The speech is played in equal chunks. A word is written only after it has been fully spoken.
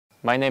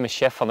My name is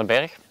Sjef van the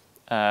Berg.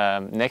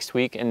 Next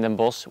week in Den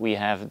Bosch we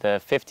have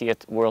the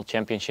 50th World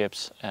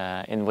Championships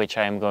in which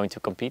I am going to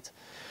compete.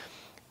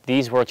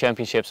 These World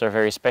Championships are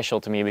very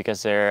special to me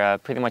because they're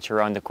pretty much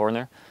around the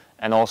corner,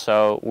 and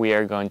also we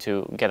are going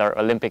to get our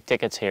Olympic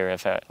tickets here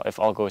if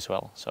all goes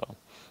well. So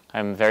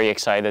I'm very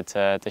excited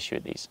to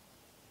shoot these.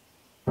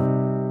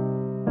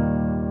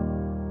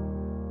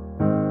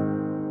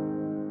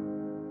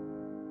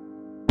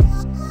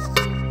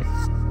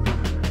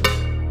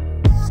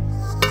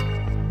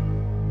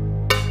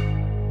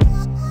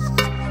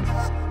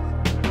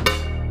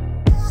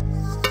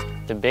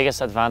 The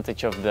biggest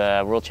advantage of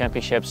the World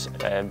Championships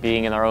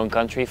being in our own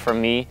country for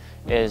me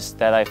is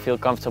that I feel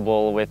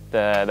comfortable with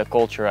the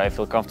culture, I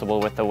feel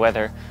comfortable with the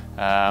weather.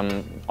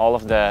 All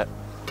of the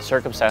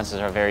circumstances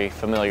are very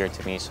familiar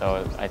to me,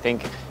 so I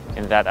think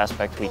in that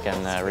aspect we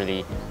can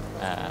really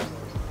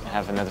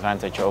have an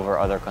advantage over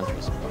other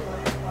countries.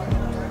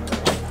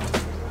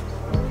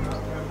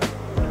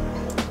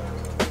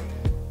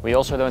 We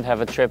also don't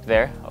have a trip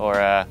there, or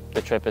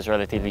the trip is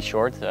relatively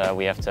short.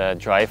 We have to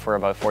drive for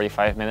about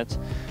 45 minutes.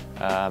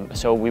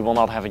 So we will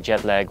not have a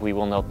jet lag, we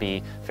will not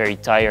be very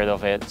tired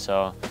of it,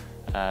 so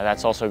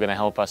that's also going to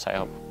help us, I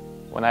hope.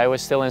 When I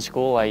was still in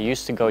school, I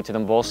used to go to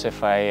Den Bosch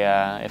if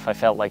I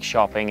felt like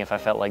shopping, if I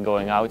felt like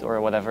going out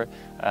or whatever.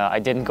 I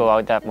didn't go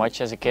out that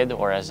much as a kid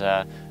or as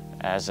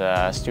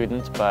a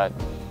student, but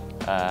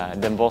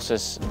Den Bosch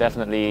is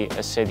definitely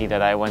a city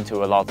that I went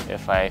to a lot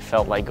if I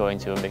felt like going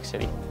to a big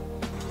city.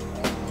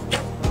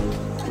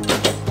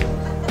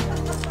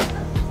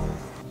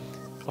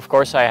 Of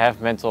course, I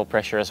have mental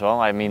pressure as well.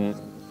 I mean,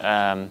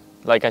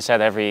 like I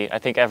said, I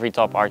think every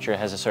top archer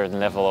has a certain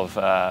level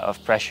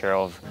of pressure,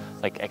 of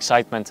like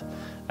excitement,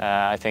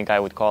 I think I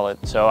would call it.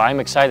 So I'm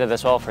excited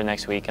as well for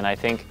next week, and I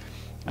think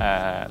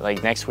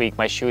like next week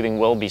my shooting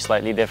will be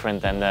slightly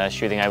different than the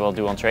shooting I will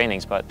do on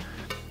trainings, but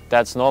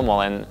that's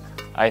normal. And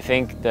I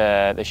think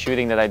the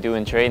shooting that I do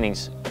in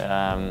trainings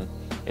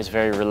is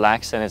very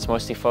relaxed and it's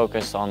mostly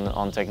focused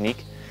on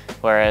technique,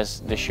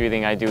 whereas the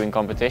shooting I do in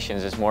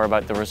competitions is more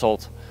about the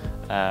result.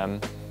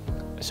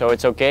 So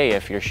it's okay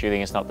if your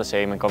shooting is not the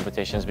same in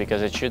competitions,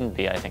 because it shouldn't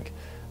be, I think.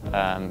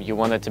 You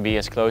want it to be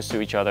as close to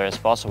each other as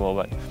possible,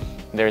 but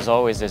there's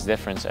always this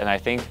difference. And I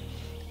think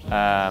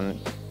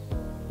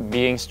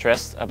being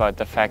stressed about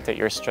the fact that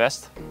you're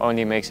stressed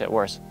only makes it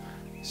worse.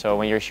 So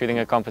when you're shooting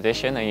a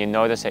competition and you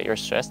notice that you're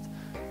stressed,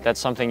 that's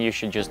something you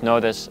should just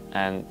notice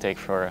and take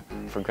for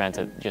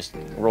granted. Just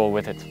roll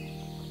with it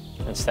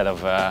instead of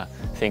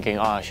thinking,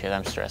 oh shit,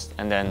 I'm stressed,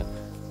 and then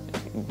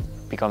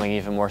becoming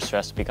even more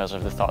stressed because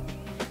of the thought.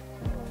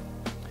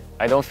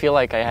 I don't feel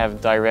like I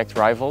have direct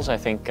rivals. I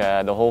think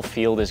the whole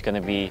field is going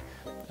to be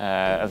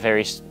a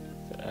very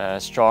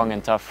strong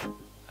and tough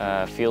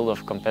field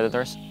of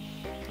competitors.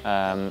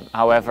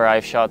 However,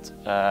 I've shot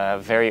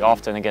very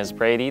often against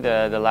Brady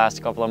the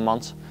last couple of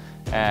months,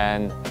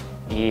 and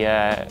he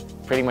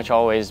pretty much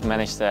always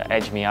managed to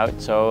edge me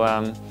out. So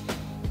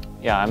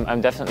yeah,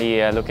 I'm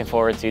definitely looking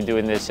forward to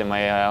doing this in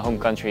my home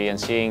country and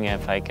seeing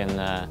if I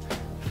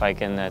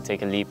can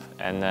take a leap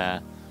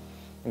and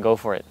go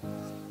for it.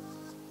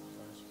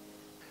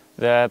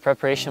 The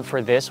preparation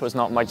for this was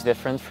not much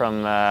different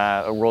from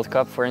a World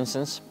Cup, for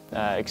instance,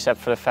 except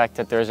for the fact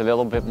that there's a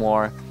little bit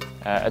more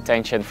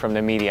attention from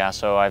the media.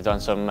 So I've done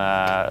some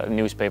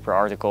newspaper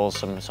articles,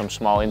 some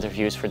small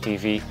interviews for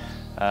TV,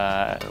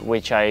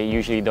 which I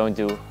usually don't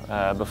do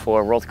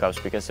before World Cups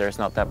because there's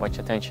not that much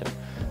attention.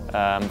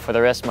 For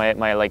the rest,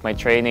 my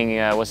training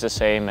was the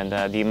same,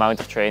 and the amount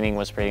of training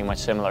was pretty much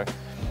similar.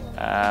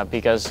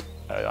 Because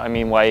I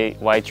mean,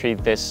 why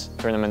treat this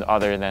tournament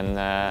other than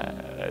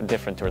a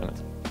different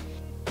tournament?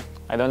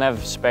 I don't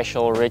have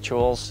special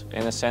rituals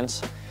in a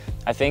sense.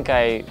 I think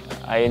I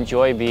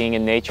enjoy being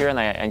in nature, and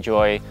I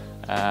enjoy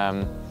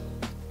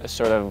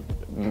sort of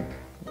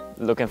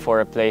looking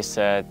for a place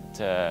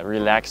to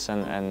relax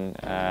and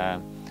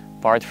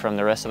part from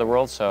the rest of the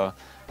world. So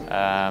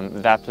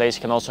that place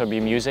can also be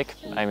music.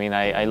 I mean,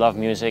 I love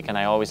music and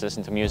I always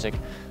listen to music.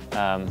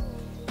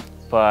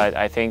 But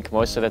I think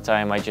most of the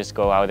time I just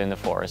go out in the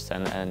forest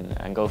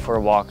and go for a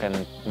walk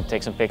and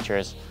take some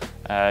pictures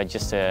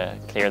just to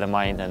clear the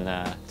mind and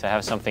to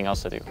have something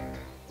else to do.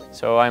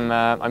 So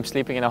I'm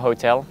sleeping in a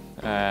hotel,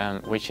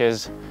 which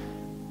is,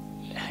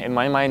 in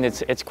my mind,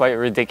 it's quite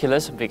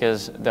ridiculous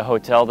because the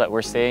hotel that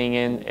we're staying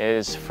in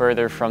is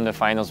further from the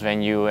finals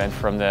venue and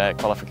from the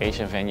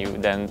qualification venue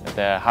than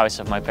the house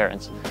of my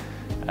parents.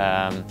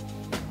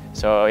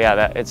 So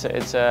yeah, it's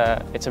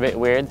a bit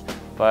weird,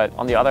 but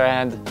on the other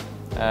hand,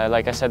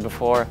 like I said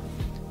before,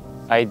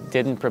 I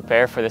didn't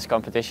prepare for this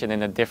competition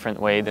in a different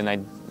way than I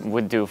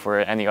would do for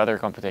any other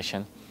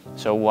competition.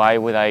 So why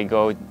would I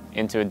go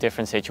into a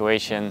different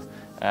situation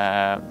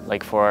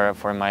like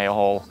for my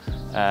whole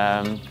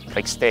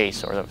like stay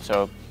sort of?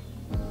 So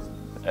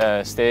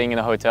staying in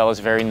a hotel is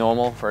very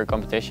normal for a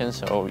competition,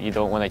 so you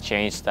don't want to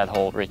change that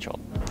whole ritual.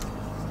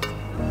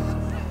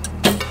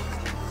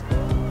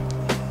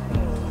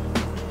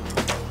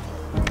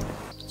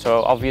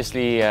 So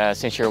obviously,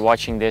 since you're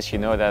watching this, you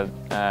know that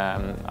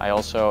I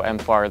also am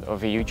part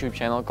of a YouTube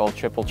channel called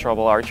Triple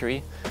Trouble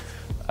Archery.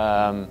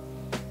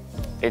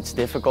 It's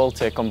difficult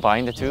to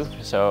combine the two.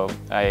 So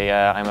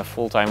I'm a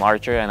full-time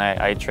archer and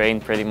I train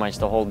pretty much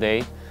the whole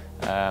day.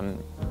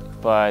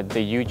 But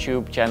the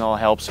YouTube channel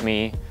helps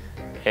me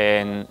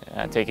in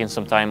taking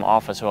some time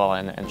off as well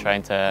and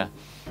trying to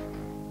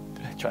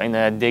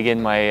dig in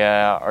my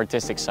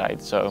artistic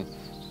side. So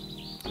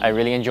I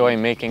really enjoy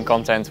making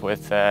content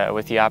with the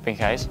Jaap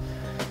guys.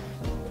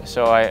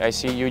 So I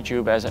see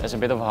YouTube as a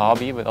bit of a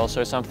hobby, but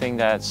also something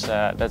that's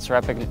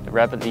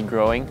rapidly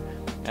growing,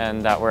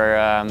 and that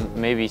we're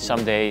maybe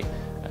someday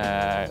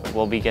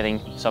we'll be getting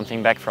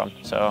something back from.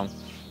 So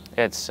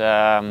it's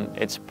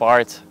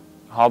part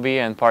hobby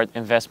and part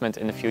investment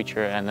in the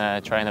future,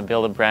 and trying to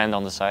build a brand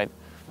on the side.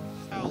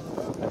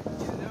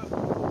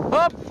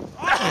 Up!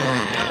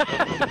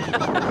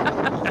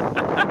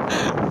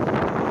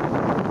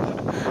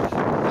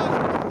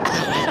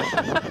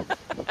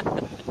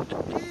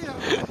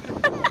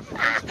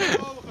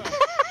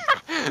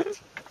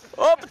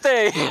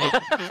 Hoppatee!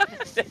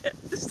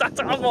 Het staat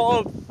er allemaal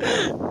op.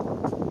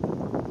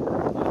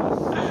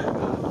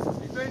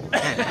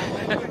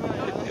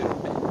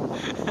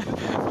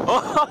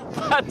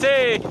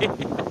 Hoppatee!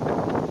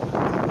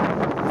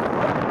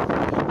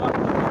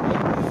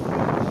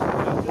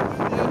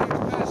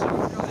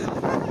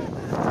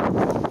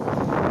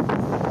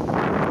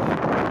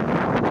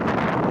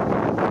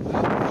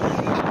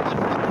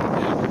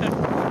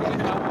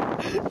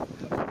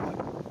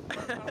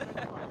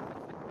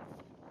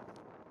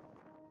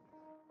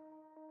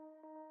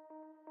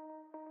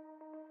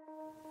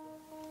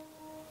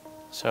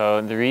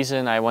 So the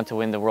reason I want to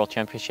win the World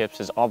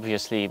Championships is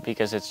obviously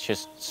because it's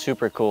just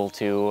super cool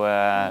to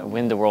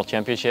win the World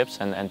Championships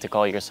and to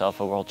call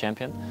yourself a world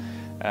champion.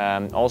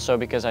 Also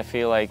because I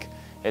feel like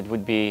it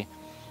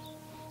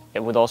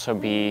would also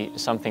be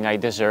something I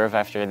deserve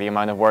after the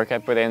amount of work I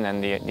put in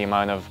and the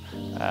amount of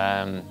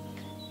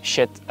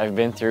shit I've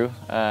been through,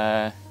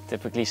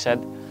 typically said.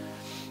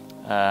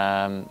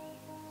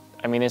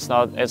 I mean, it's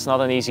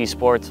not an easy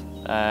sport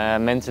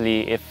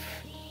mentally if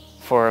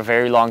for a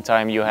very long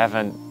time you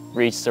haven't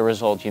reached the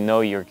result you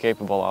know you're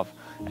capable of.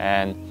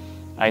 And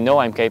I know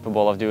I'm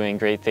capable of doing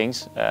great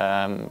things,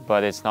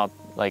 but it's not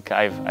like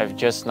I've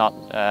just not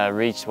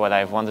reached what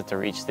I've wanted to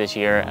reach this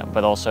year,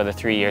 but also the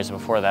 3 years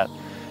before that.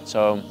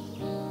 So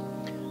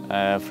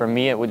for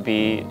me it would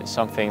be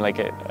something like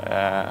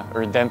a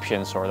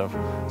redemption sort of.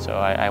 So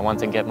I want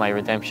to get my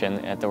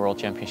redemption at the World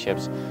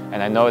Championships,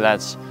 and I know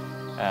that's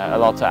a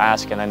lot to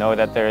ask, and I know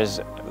that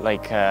there's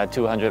like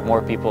 200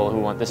 more people who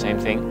want the same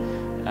thing.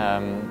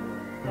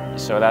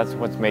 So that's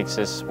what makes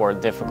this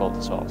sport difficult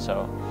as well.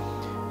 So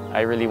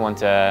I really want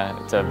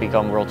to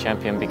become world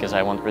champion because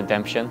I want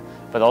redemption,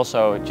 but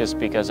also just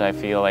because I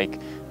feel like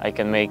I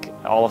can make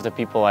all of the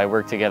people I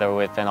work together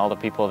with and all the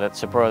people that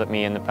supported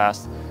me in the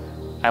past,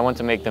 I want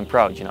to make them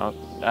proud, you know.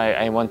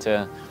 I want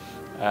to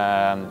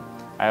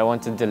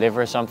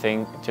deliver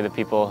something to the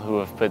people who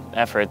have put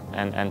effort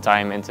and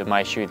time into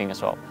my shooting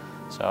as well.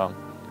 So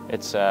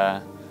it's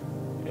a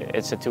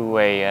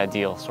two-way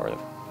deal, sort of.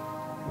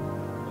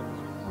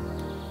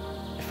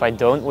 If I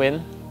don't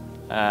win,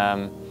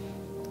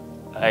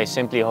 I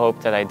simply hope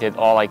that I did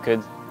all I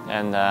could,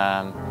 and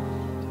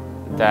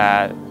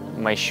that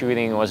my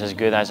shooting was as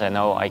good as I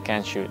know I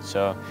can shoot.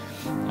 So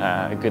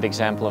a good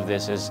example of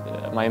this is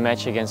my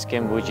match against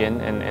Kim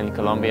Woo-jin in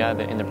Colombia,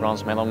 in the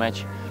bronze medal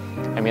match.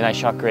 I mean, I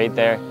shot great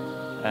there,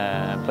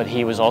 but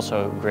he was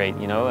also great,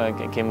 you know.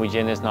 Kim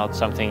Woo-jin is not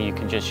something you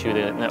can just shoot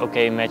an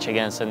okay match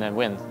against and then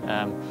win.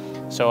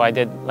 So I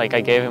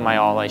gave him my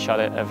all. I shot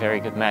a very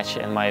good match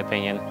in my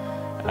opinion.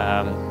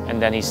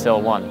 And then he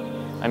still won.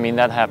 I mean,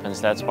 that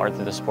happens, that's part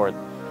of the sport.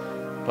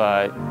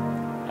 But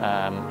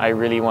I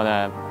really want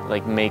to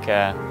make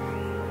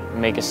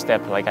a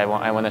step, I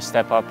want to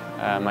step up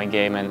my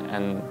game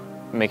and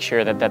make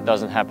sure that that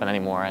doesn't happen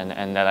anymore,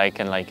 and that I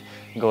can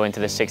go into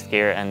the 6th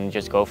gear and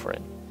just go for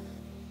it.